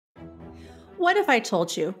What if I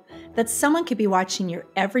told you that someone could be watching your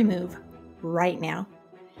every move right now,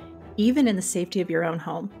 even in the safety of your own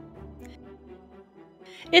home?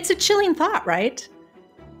 It's a chilling thought, right?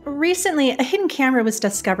 Recently, a hidden camera was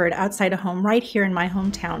discovered outside a home right here in my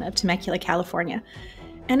hometown of Temecula, California,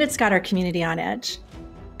 and it's got our community on edge.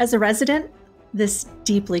 As a resident, this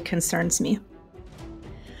deeply concerns me.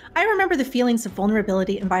 I remember the feelings of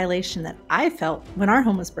vulnerability and violation that I felt when our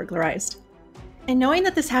home was burglarized. And knowing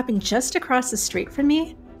that this happened just across the street from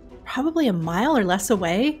me, probably a mile or less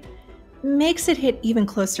away, makes it hit even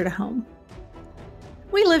closer to home.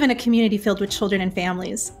 We live in a community filled with children and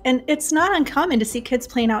families, and it's not uncommon to see kids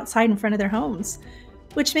playing outside in front of their homes,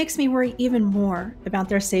 which makes me worry even more about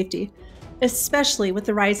their safety, especially with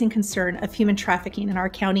the rising concern of human trafficking in our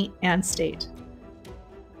county and state.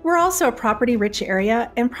 We're also a property-rich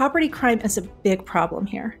area, and property crime is a big problem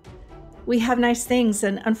here. We have nice things,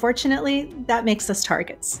 and unfortunately, that makes us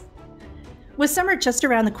targets. With summer just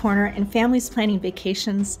around the corner and families planning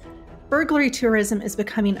vacations, burglary tourism is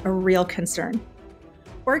becoming a real concern.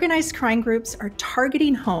 Organized crime groups are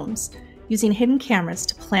targeting homes using hidden cameras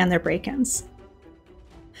to plan their break-ins.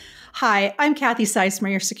 Hi, I'm Kathy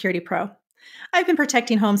Seismer, your security pro. I've been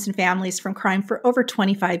protecting homes and families from crime for over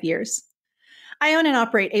 25 years. I own and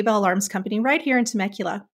operate a bell alarms company right here in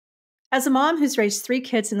Temecula. As a mom who's raised 3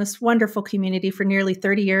 kids in this wonderful community for nearly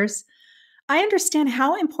 30 years, I understand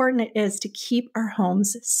how important it is to keep our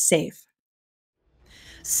homes safe.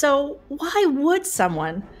 So why would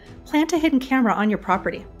someone plant a hidden camera on your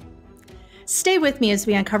property? Stay with me as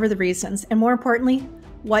we uncover the reasons and, more importantly,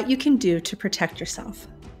 what you can do to protect yourself.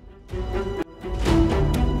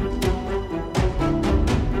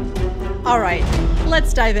 All right,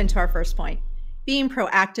 let's dive into our first point, being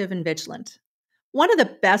proactive and vigilant. One of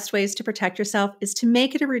the best ways to protect yourself is to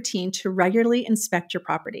make it a routine to regularly inspect your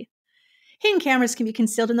property. Hidden cameras can be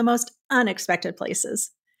concealed in the most unexpected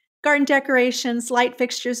places. Garden decorations, light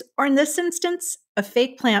fixtures, or in this instance, a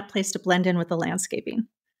fake plant placed to blend in with the landscaping.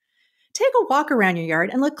 Take a walk around your yard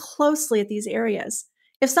and look closely at these areas.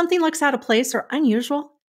 If something looks out of place or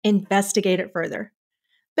unusual, investigate it further.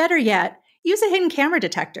 Better yet, use a hidden camera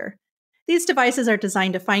detector. These devices are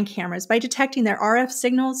designed to find cameras by detecting their RF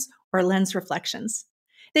signals or lens reflections.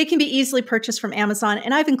 They can be easily purchased from Amazon,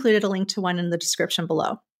 and I've included a link to one in the description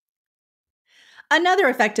below. Another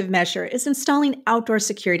effective measure is installing outdoor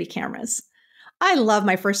security cameras. I love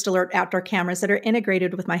my First Alert outdoor cameras that are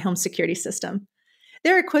integrated with my home security system.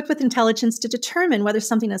 They're equipped with intelligence to determine whether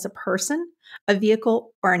something is a person, a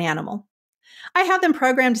vehicle, or an animal. I have them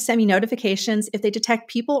programmed to send me notifications if they detect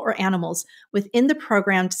people or animals within the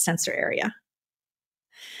programmed sensor area.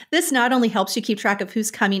 This not only helps you keep track of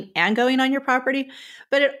who's coming and going on your property,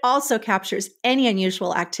 but it also captures any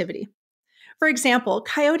unusual activity. For example,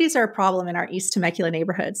 coyotes are a problem in our East Temecula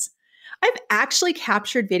neighborhoods. I've actually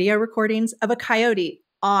captured video recordings of a coyote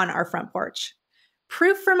on our front porch.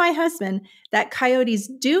 Proof for my husband that coyotes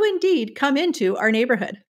do indeed come into our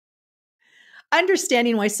neighborhood.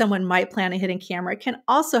 Understanding why someone might plant a hidden camera can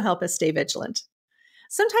also help us stay vigilant.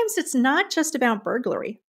 Sometimes it's not just about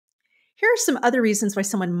burglary. Here are some other reasons why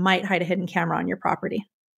someone might hide a hidden camera on your property.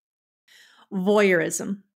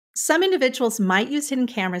 Voyeurism. Some individuals might use hidden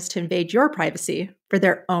cameras to invade your privacy for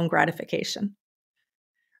their own gratification.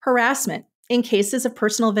 Harassment. In cases of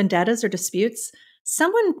personal vendettas or disputes,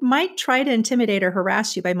 someone might try to intimidate or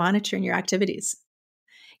harass you by monitoring your activities.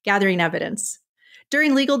 Gathering evidence.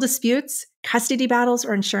 During legal disputes, custody battles,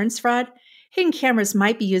 or insurance fraud, hidden cameras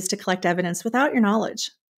might be used to collect evidence without your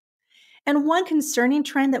knowledge. And one concerning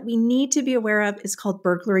trend that we need to be aware of is called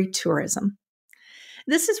burglary tourism.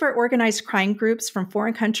 This is where organized crime groups from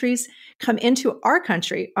foreign countries come into our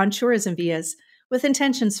country on tourism visas with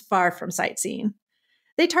intentions far from sightseeing.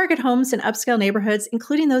 They target homes in upscale neighborhoods,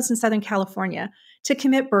 including those in Southern California, to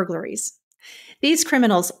commit burglaries. These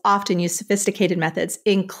criminals often use sophisticated methods,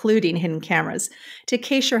 including hidden cameras, to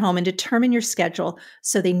case your home and determine your schedule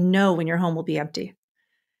so they know when your home will be empty.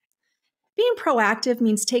 Being proactive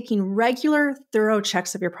means taking regular, thorough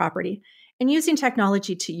checks of your property and using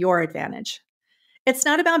technology to your advantage. It's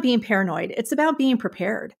not about being paranoid, it's about being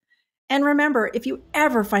prepared. And remember, if you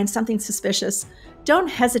ever find something suspicious, don't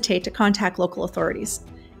hesitate to contact local authorities.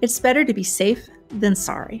 It's better to be safe than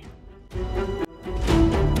sorry.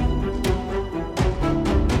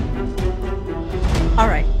 All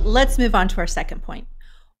right, let's move on to our second point.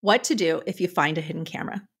 What to do if you find a hidden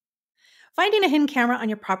camera. Finding a hidden camera on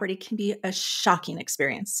your property can be a shocking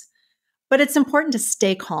experience, but it's important to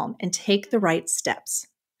stay calm and take the right steps.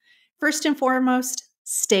 First and foremost,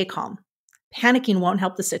 stay calm. Panicking won't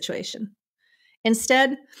help the situation.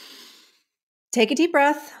 Instead, take a deep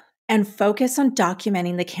breath and focus on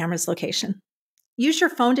documenting the camera's location. Use your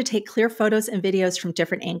phone to take clear photos and videos from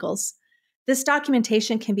different angles. This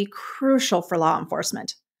documentation can be crucial for law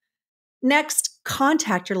enforcement. Next,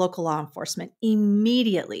 contact your local law enforcement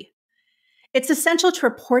immediately. It's essential to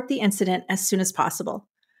report the incident as soon as possible.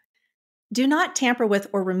 Do not tamper with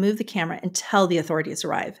or remove the camera until the authorities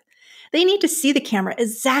arrive. They need to see the camera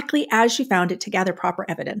exactly as you found it to gather proper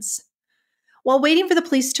evidence. While waiting for the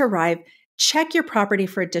police to arrive, check your property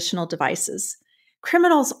for additional devices.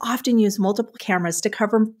 Criminals often use multiple cameras to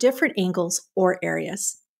cover different angles or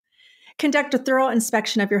areas. Conduct a thorough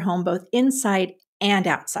inspection of your home both inside and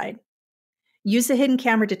outside. Use a hidden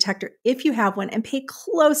camera detector if you have one and pay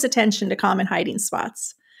close attention to common hiding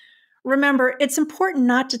spots. Remember, it's important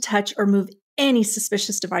not to touch or move any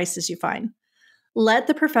suspicious devices you find. Let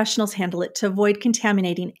the professionals handle it to avoid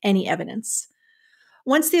contaminating any evidence.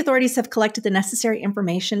 Once the authorities have collected the necessary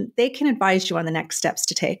information, they can advise you on the next steps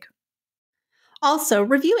to take. Also,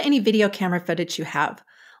 review any video camera footage you have.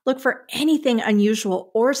 Look for anything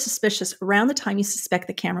unusual or suspicious around the time you suspect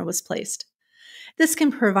the camera was placed. This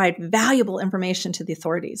can provide valuable information to the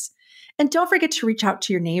authorities. And don't forget to reach out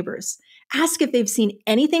to your neighbors. Ask if they've seen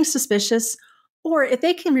anything suspicious or if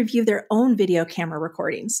they can review their own video camera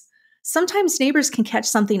recordings. Sometimes neighbors can catch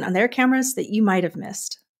something on their cameras that you might have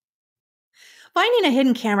missed. Finding a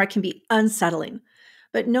hidden camera can be unsettling,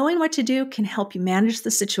 but knowing what to do can help you manage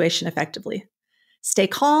the situation effectively. Stay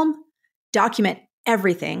calm, document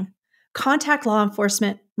everything, contact law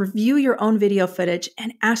enforcement, review your own video footage,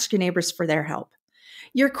 and ask your neighbors for their help.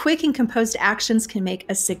 Your quick and composed actions can make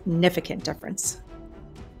a significant difference.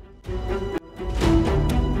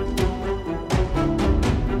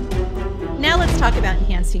 Now let's talk about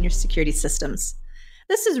enhancing your security systems.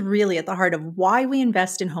 This is really at the heart of why we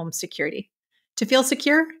invest in home security, to feel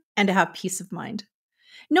secure and to have peace of mind.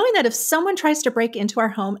 Knowing that if someone tries to break into our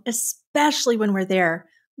home, especially when we're there,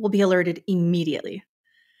 we'll be alerted immediately.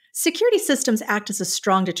 Security systems act as a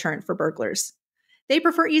strong deterrent for burglars. They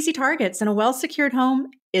prefer easy targets, and a well-secured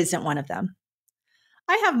home isn't one of them.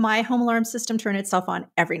 I have my home alarm system turn itself on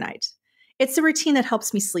every night. It's a routine that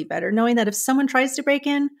helps me sleep better, knowing that if someone tries to break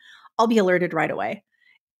in, I'll be alerted right away.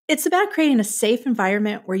 It's about creating a safe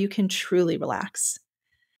environment where you can truly relax.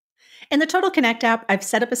 In the Total Connect app, I've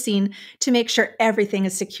set up a scene to make sure everything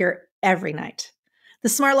is secure every night. The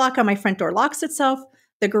smart lock on my front door locks itself,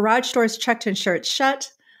 the garage door is checked to ensure it's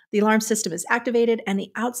shut, the alarm system is activated, and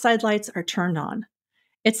the outside lights are turned on.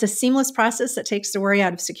 It's a seamless process that takes the worry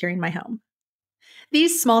out of securing my home.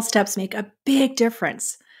 These small steps make a big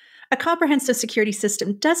difference. A comprehensive security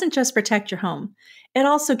system doesn't just protect your home, it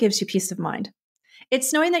also gives you peace of mind.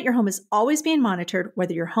 It's knowing that your home is always being monitored,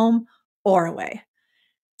 whether you're home or away.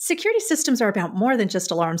 Security systems are about more than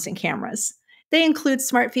just alarms and cameras. They include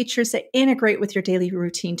smart features that integrate with your daily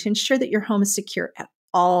routine to ensure that your home is secure at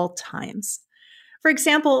all times. For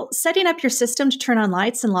example, setting up your system to turn on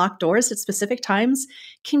lights and lock doors at specific times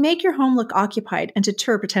can make your home look occupied and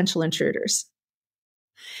deter potential intruders.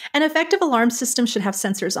 An effective alarm system should have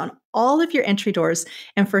sensors on all of your entry doors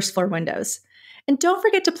and first floor windows. And don't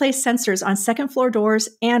forget to place sensors on second floor doors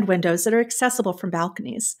and windows that are accessible from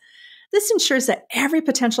balconies. This ensures that every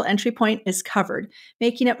potential entry point is covered,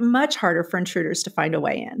 making it much harder for intruders to find a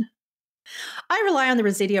way in. I rely on the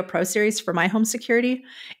Resideo ProSeries for my home security.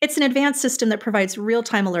 It's an advanced system that provides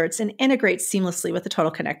real-time alerts and integrates seamlessly with the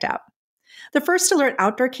Total Connect app. The first alert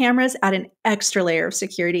outdoor cameras add an extra layer of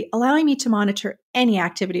security, allowing me to monitor any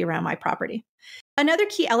activity around my property. Another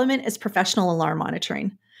key element is professional alarm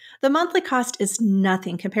monitoring. The monthly cost is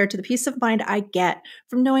nothing compared to the peace of mind I get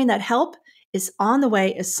from knowing that help is on the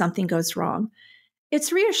way if something goes wrong.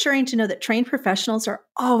 It's reassuring to know that trained professionals are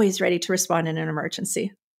always ready to respond in an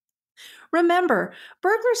emergency. Remember,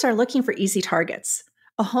 burglars are looking for easy targets.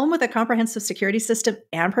 A home with a comprehensive security system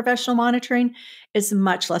and professional monitoring is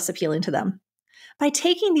much less appealing to them. By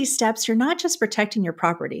taking these steps, you're not just protecting your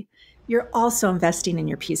property, you're also investing in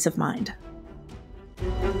your peace of mind.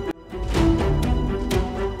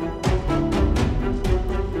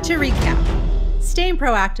 To recap, staying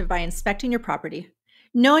proactive by inspecting your property,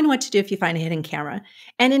 knowing what to do if you find a hidden camera,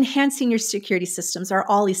 and enhancing your security systems are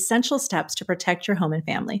all essential steps to protect your home and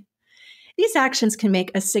family. These actions can make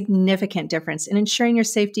a significant difference in ensuring your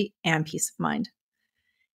safety and peace of mind.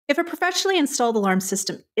 If a professionally installed alarm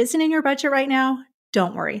system isn't in your budget right now,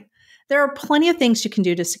 don't worry. There are plenty of things you can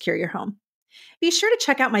do to secure your home. Be sure to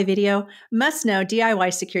check out my video, Must Know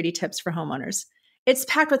DIY Security Tips for Homeowners. It's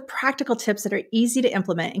packed with practical tips that are easy to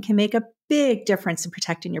implement and can make a big difference in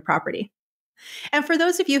protecting your property. And for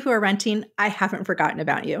those of you who are renting, I haven't forgotten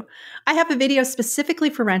about you. I have a video specifically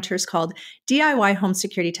for renters called DIY Home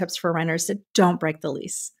Security Tips for Renters That Don't Break the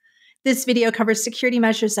Lease. This video covers security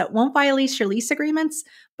measures that won't violate your lease agreements,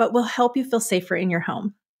 but will help you feel safer in your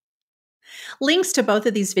home. Links to both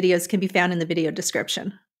of these videos can be found in the video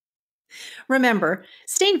description. Remember,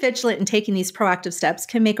 staying vigilant and taking these proactive steps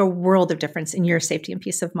can make a world of difference in your safety and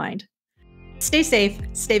peace of mind. Stay safe,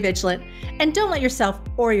 stay vigilant, and don't let yourself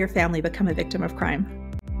or your family become a victim of crime.